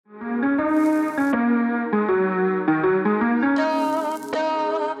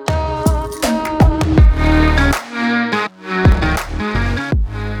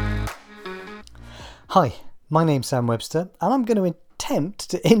Hi, my name's Sam Webster, and I'm going to attempt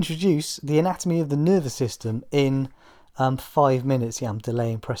to introduce the anatomy of the nervous system in 5 minutes. Yeah, I'm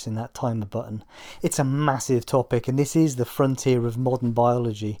delaying pressing that timer button. It's a massive topic, and this is the frontier of modern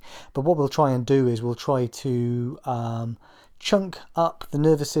biology. But what we'll try and do is we'll try to chunk up the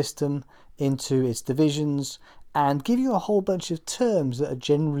nervous system into its divisions and give you a whole bunch of terms that are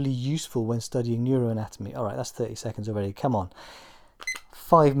generally useful when studying neuroanatomy. All right, that's 30 seconds already. Come on.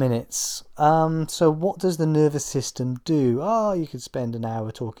 5 minutes. So what does the nervous system do? Oh, you could spend an hour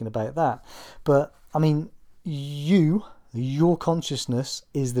talking about that. But, I mean, your consciousness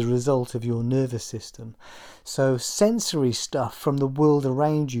is the result of your nervous system. So sensory stuff from the world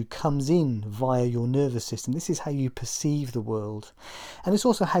around you comes in via your nervous system. This is how you perceive the world. And it's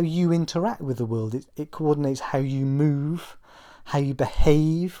also how you interact with the world. It coordinates how you move, how you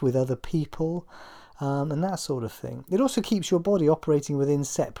behave with other people, and that sort of thing. It also keeps your body operating within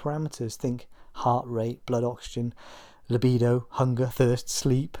set parameters. Think heart rate, blood oxygen, libido, hunger, thirst,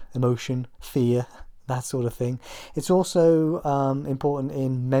 sleep, emotion, fear, that sort of thing. It's also important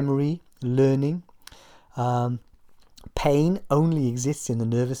in memory, learning. Pain only exists in the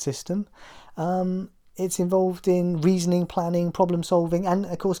nervous system. It's involved in reasoning, planning, problem solving, and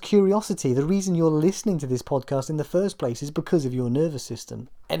of course curiosity. The reason you're listening to this podcast in the first place is because of your nervous system.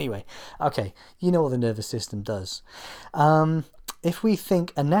 Anyway, okay, you know what the nervous system does. If we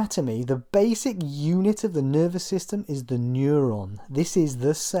think anatomy, the basic unit of the nervous system is the neuron. This is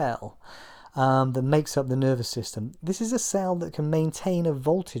the cell that makes up the nervous system. This is a cell that can maintain a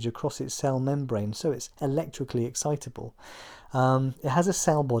voltage across its cell membrane, so it's electrically excitable. It has a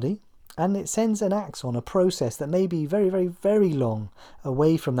cell body, and it sends an axon, a process that may be very, very, very long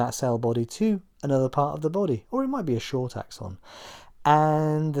away from that cell body to another part of the body, or it might be a short axon.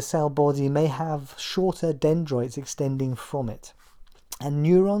 And the cell body may have shorter dendrites extending from it. And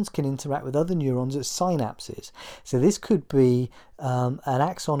neurons can interact with other neurons at synapses. So this could be an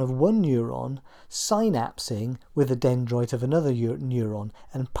axon of one neuron synapsing with a dendrite of another neuron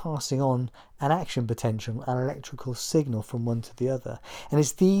and passing on an action potential, an electrical signal from one to the other. And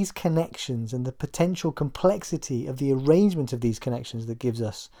it's these connections and the potential complexity of the arrangement of these connections that gives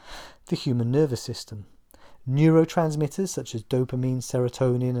us the human nervous system. Neurotransmitters such as dopamine,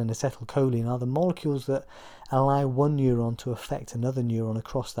 serotonin and acetylcholine are the molecules that allow one neuron to affect another neuron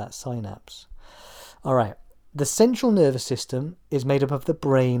across that synapse. All right. The central nervous system is made up of the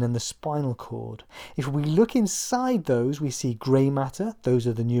brain and the spinal cord. If we look inside those, we see grey matter, those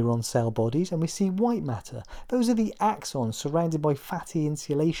are the neuron cell bodies, and we see white matter. Those are the axons surrounded by fatty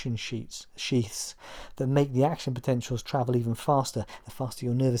insulation sheaths that make the action potentials travel even faster. The faster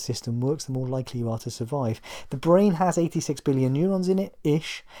your nervous system works, the more likely you are to survive. The brain has 86 billion neurons in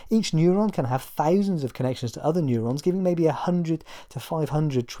it-ish. Each neuron can have thousands of connections to other neurons, giving maybe 100 to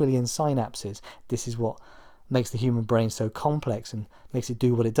 500 trillion synapses. This is what makes the human brain so complex and makes it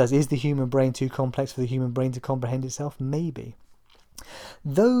do what it does. Is the human brain too complex for the human brain to comprehend itself? Maybe.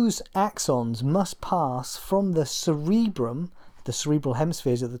 Those axons must pass from the cerebrum, the cerebral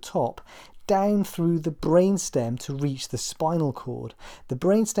hemispheres at the top, down through the brainstem to reach the spinal cord. The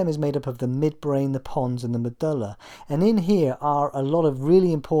brainstem is made up of the midbrain, the pons and the medulla, and in here are a lot of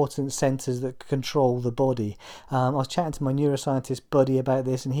really important centers that control the body. I was chatting to my neuroscientist buddy about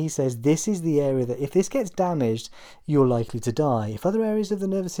this, and he says this is the area that if this gets damaged, you're likely to die. If other areas of the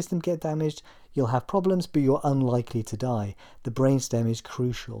nervous system get damaged, you'll have problems, but you're unlikely to die. The brainstem is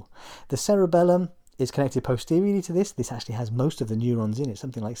crucial. The cerebellum is connected posteriorly to this. This actually has most of the neurons in it,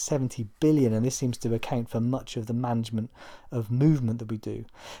 something like 70 billion, and this seems to account for much of the management of movement that we do.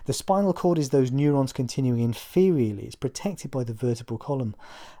 The spinal cord is those neurons continuing inferiorly. It's protected by the vertebral column,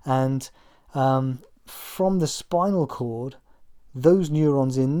 and from the spinal cord, those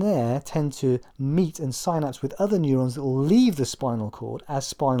neurons in there tend to meet and synapse with other neurons that will leave the spinal cord as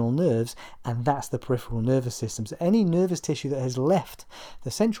spinal nerves, and that's the peripheral nervous system. So any nervous tissue that has left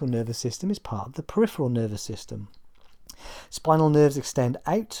the central nervous system is part of the peripheral nervous system. Spinal nerves extend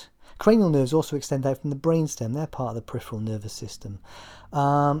out. Cranial nerves also extend out from the brainstem. They're part of the peripheral nervous system.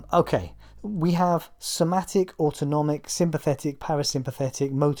 Okay. We have somatic, autonomic, sympathetic,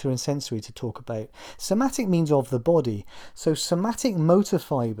 parasympathetic, motor and sensory to talk about. Somatic means of the body. So somatic motor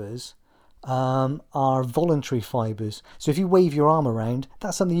fibers are voluntary fibers. So if you wave your arm around,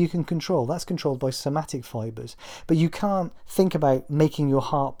 that's something you can control. That's controlled by somatic fibers. But you can't think about making your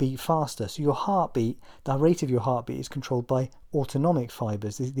heart beat faster. So your heartbeat, the rate of your heartbeat is controlled by autonomic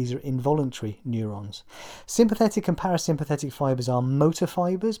fibers. These are involuntary neurons. Sympathetic and parasympathetic fibers are motor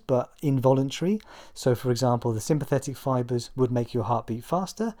fibers, but involuntary. So, for example, the sympathetic fibers would make your heart beat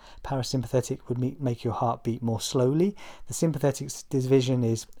faster. Parasympathetic would make your heart beat more slowly. The sympathetic division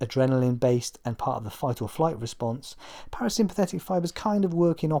is adrenaline-based and part of the fight or flight response. Parasympathetic fibers kind of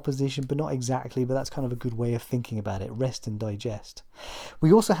work in opposition, but not exactly, but that's kind of a good way of thinking about it. Rest and digest.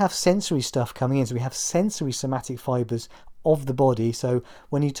 We also have sensory stuff coming in. So we have sensory somatic fibers of the body. So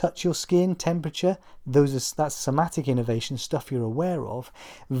when you touch your skin, temperature, that's somatic innervation, stuff you're aware of.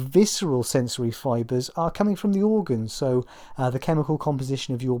 Visceral sensory fibers are coming from the organs. So the chemical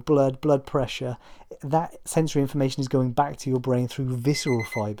composition of your blood pressure, that sensory information is going back to your brain through visceral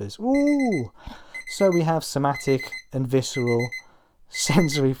fibers. Ooh! So we have somatic and visceral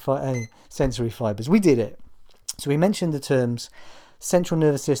sensory fibers. We did it. So we mentioned the terms central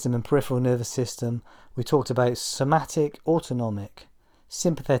nervous system and peripheral nervous system. We talked about somatic, autonomic,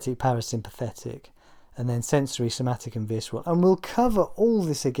 sympathetic, parasympathetic, and then sensory, somatic, and visceral. And we'll cover all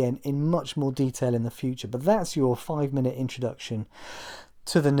this again in much more detail in the future. But that's your 5-minute introduction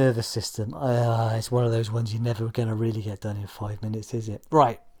to the nervous system. It's one of those ones you're never going to really get done in 5 minutes, is it?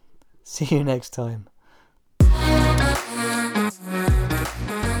 Right. See you next time.